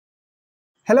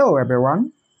Hello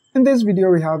everyone, in this video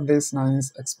we have this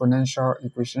nice exponential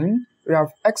equation. We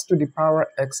have x to the power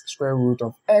x square root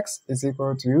of x is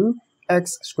equal to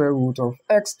x square root of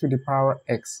x to the power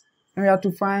x. And we have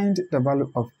to find the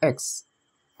value of x.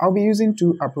 I'll be using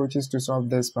two approaches to solve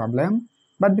this problem.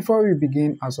 But before we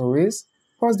begin, as always,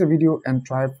 pause the video and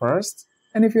try first.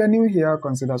 And if you are new here,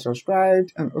 consider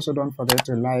subscribed and also don't forget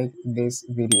to like this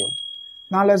video.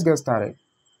 Now let's get started.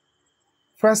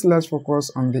 First, let's focus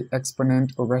on the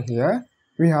exponent over here.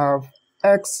 We have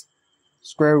x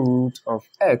square root of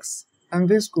x, and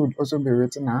this could also be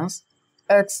written as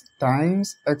x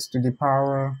times x to the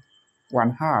power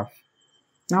 1/2.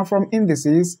 Now from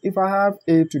indices, if I have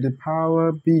a to the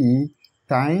power b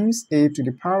times a to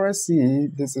the power c,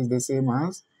 this is the same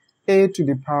as a to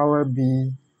the power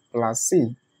b plus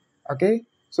c. Okay,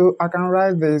 so I can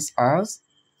write this as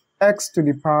x to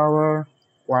the power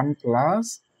 1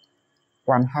 plus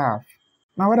 1/2.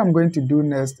 Now what I'm going to do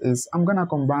next is I'm going to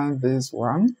combine this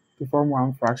one to form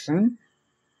one fraction,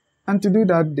 and to do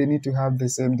that they need to have the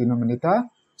same denominator.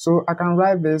 So I can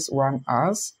write this one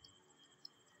as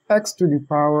x to the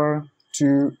power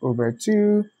 2 over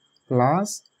 2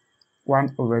 plus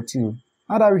 1 over 2.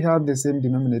 Now that we have the same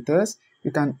denominators, we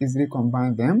can easily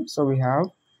combine them. So we have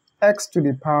x to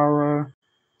the power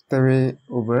 3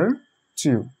 over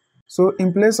 2. So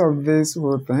in place of this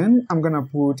whole thing, I'm going to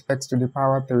put x to the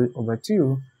power 3 over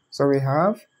 2. So we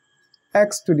have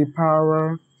x to the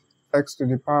power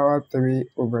 3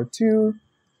 over 2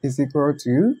 is equal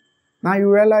to, now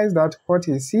you realize that what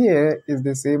is here is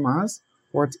the same as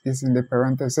what is in the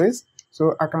parentheses.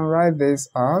 So I can write this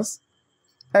as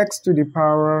x to the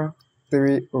power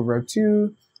 3 over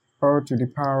 2 or to the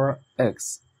power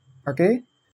x. Okay,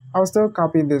 I'll still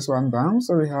copy this one down.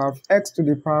 So we have x to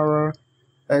the power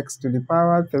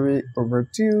 3 over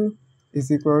 2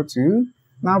 is equal to,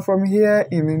 now from here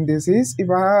in indices, if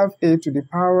I have a to the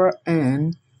power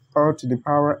n or to the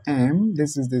power m,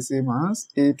 this is the same as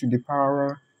a to the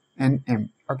power nm.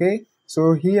 Okay,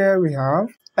 so here we have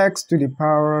x to the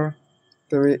power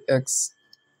 3x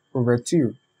over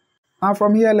 2. Now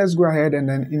from here, let's go ahead and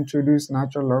then introduce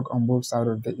natural log on both sides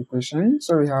of the equation.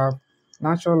 So we have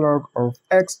natural log of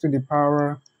x to the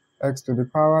power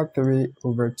 3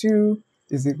 over 2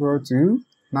 is equal to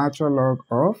natural log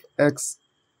of x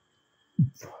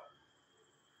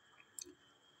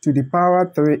to the power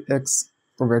 3x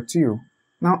over 2.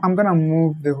 Now I'm going to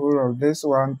move the whole of this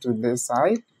one to this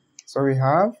side. So we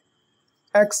have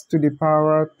x to the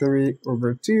power 3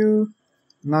 over 2,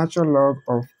 natural log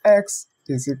of x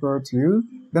is equal to,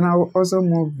 then I will also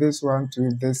move this one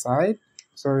to this side.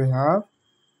 So we have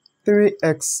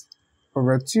 3x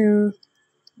over 2,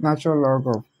 natural log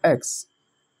of x.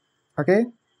 Okay,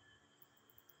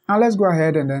 now let's go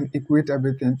ahead and then equate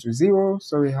everything to 0.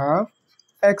 So we have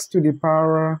x to the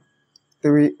power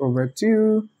 3 over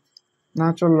 2,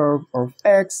 natural log of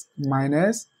x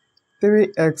minus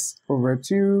 3x over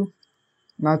 2,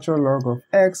 natural log of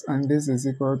x, and this is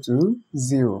equal to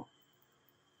 0.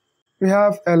 We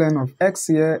have ln of x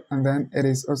here, and then it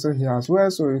is also here as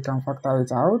well, so we can factor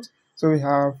it out. So we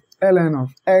have ln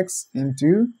of x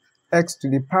into x to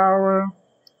the power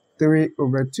 3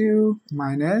 over 2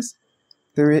 minus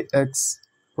 3x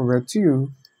over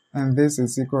 2, and this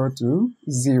is equal to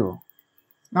 0.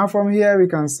 Now from here we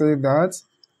can say that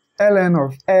ln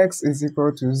of x is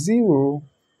equal to 0,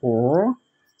 or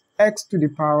x to the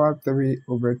power 3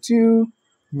 over 2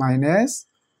 minus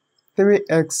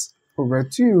 3x over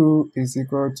 2 is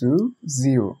equal to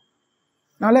 0.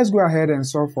 Now let's go ahead and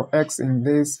solve for x in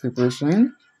this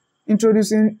equation.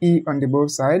 Introducing e on the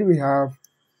both sides, we have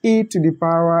e to the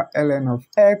power ln of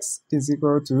x is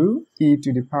equal to e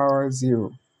to the power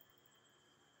 0.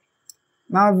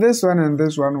 Now this one and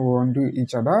this one will undo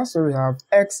each other, so we have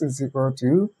x is equal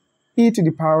to e to the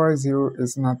power 0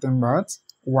 is nothing but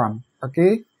 1.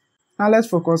 Okay, now let's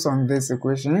focus on this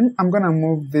equation. I'm going to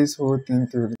move this whole thing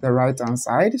to the right hand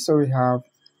side. So we have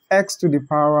x to the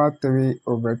power 3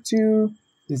 over 2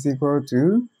 is equal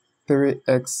to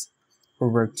 3x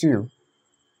over 2.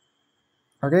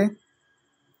 Okay,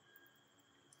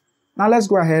 now let's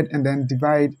go ahead and then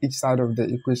divide each side of the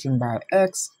equation by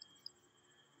x.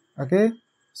 Okay,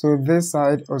 so this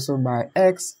side also by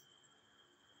x.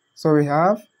 So we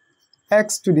have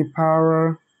x to the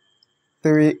power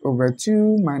 3 over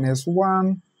 2 minus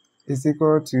 1 is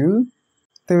equal to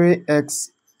 3x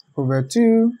over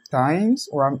 2 times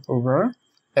 1 over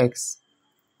x.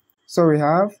 So we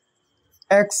have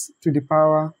x to the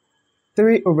power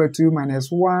 3 over 2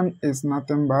 minus 1 is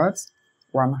nothing but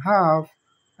 1/2,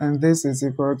 and this is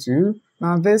equal to,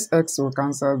 now this x will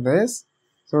cancel this,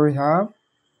 so we have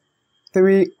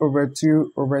 3 over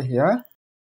 2 over here,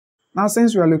 Now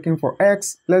since we are looking for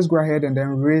x, let's go ahead and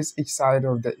then raise each side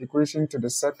of the equation to the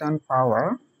second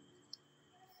power.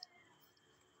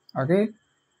 Okay,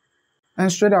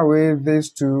 and straight away these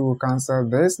two will cancel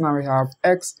this. Now we have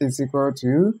x is equal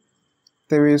to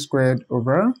 3 squared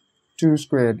over 2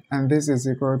 squared, and this is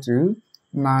equal to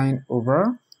 9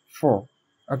 over 4.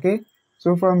 Okay,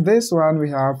 so from this one we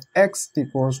have x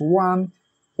equals 1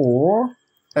 or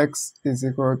x is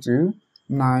equal to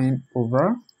 9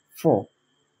 over 4.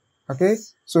 Okay,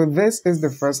 so this is the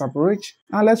first approach.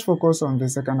 Now let's focus on the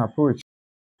second approach.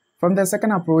 From the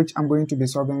second approach, I'm going to be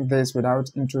solving this without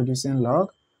introducing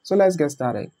log. So let's get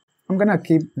started. I'm gonna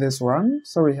keep this one.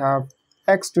 So we have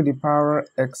x to the power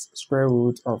x square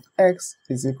root of x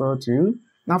is equal to,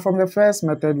 now from the first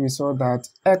method we saw that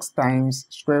x times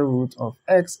square root of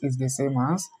x is the same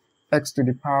as x to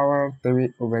the power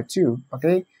 3 over 2.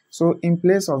 Okay, so in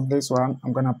place of this one,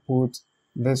 I'm gonna put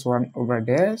this one over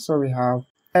there. So we have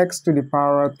x to the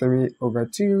power 3 over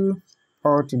 2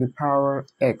 or to the power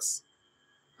x.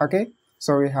 Okay,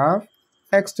 so we have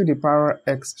x to the power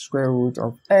x square root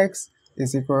of x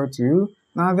is equal to,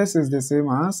 now this is the same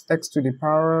as x to the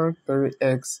power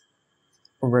 3x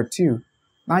over 2.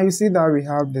 Now you see that we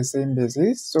have the same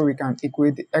basis, so we can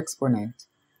equate the exponent.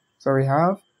 So we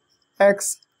have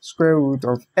x square root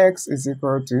of x is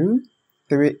equal to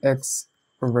 3x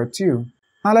over 2.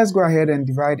 Now let's go ahead and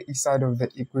divide each side of the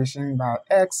equation by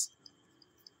x.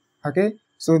 Okay,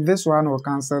 so this one will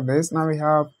cancel this. Now we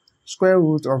have square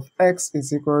root of x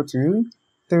is equal to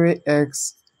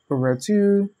 3x over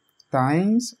 2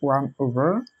 times 1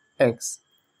 over x.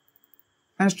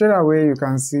 And straight away you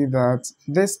can see that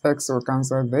this x will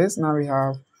cancel this. Now we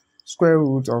have square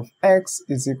root of x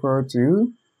is equal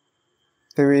to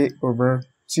 3 over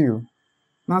 2.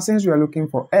 Now since we are looking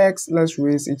for x, let's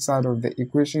raise each side of the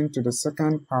equation to the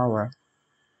second power.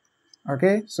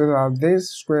 Okay, so that this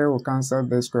square will cancel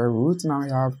the square root. Now we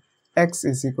have x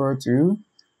is equal to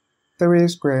 3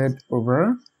 squared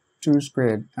over 2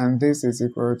 squared, and this is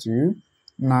equal to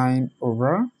 9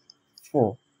 over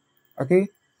 4. Okay,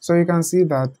 so you can see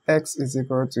that x is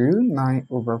equal to 9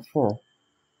 over 4.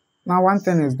 Now one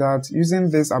thing is that using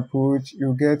this approach,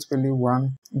 you get only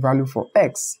one value for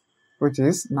x, which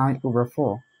is 9 over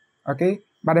 4. Okay,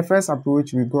 but the first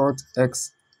approach we got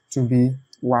x to be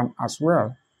 1 as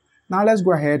well. Now let's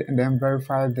go ahead and then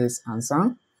verify this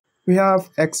answer. We have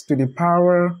x to the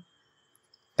power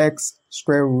x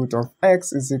square root of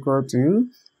x is equal to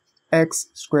x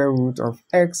square root of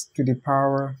x to the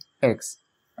power x.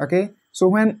 Okay, so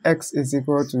when x is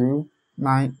equal to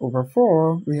 9 over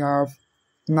 4, we have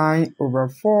 9 over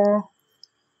 4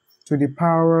 to the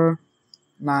power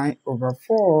 9 over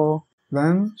 4,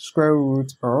 then square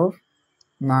root of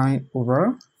 9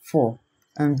 over 4.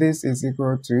 And this is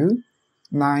equal to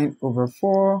 9 over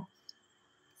 4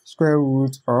 square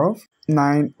root of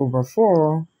 9 over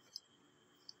 4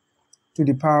 to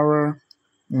the power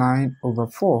 9 over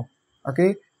 4.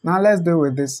 Okay, now let's deal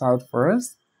with this side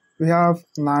first. We have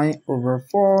 9 over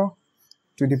 4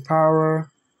 to the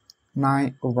power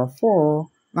 9 over 4.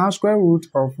 Now square root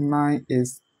of 9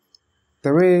 is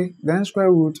 3, then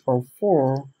square root of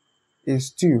 4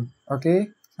 is 2. Okay,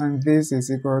 and this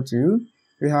is equal to,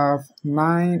 we have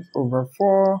 9 over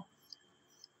 4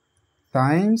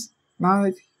 times,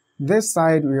 now this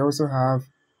side we also have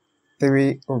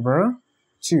 3 over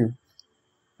 2.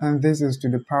 And this is to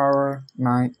the power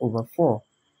 9 over 4.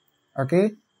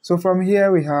 Okay, so from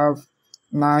here we have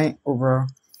 9 over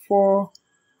 4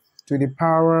 to the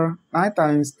power 9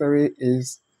 times 3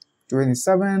 is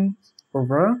 27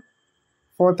 over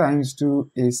 4 times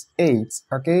 2 is 8.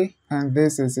 Okay, and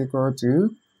this is equal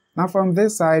to, now from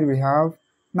this side we have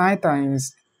 9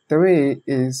 times 3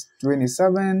 is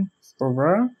 27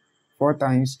 over 4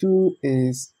 times 2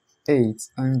 is 8,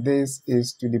 and this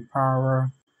is to the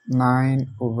power 9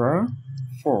 over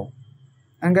 4.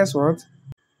 And guess what?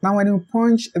 Now when you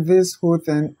punch this whole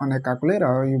thing on a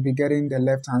calculator, you'll be getting the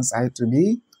left hand side to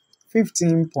be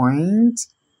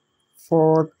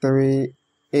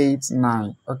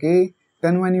 15.4389. Okay,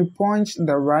 then when you punch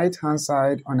the right hand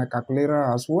side on a calculator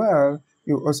as well,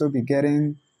 you'll also be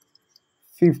getting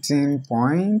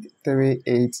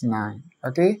 15.389.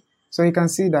 Okay, so you can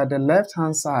see that the left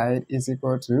hand side is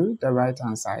equal to the right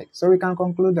hand side. So we can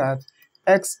conclude that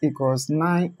x equals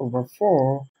 9 over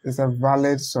 4 is a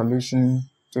valid solution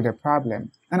to the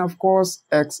problem. And of course,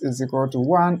 x is equal to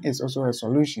 1 is also a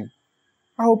solution.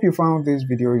 I hope you found this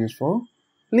video useful.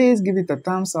 Please give it a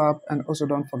thumbs up and also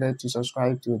don't forget to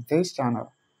subscribe to this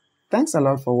channel. Thanks a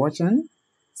lot for watching.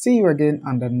 See you again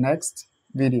on the next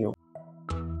video.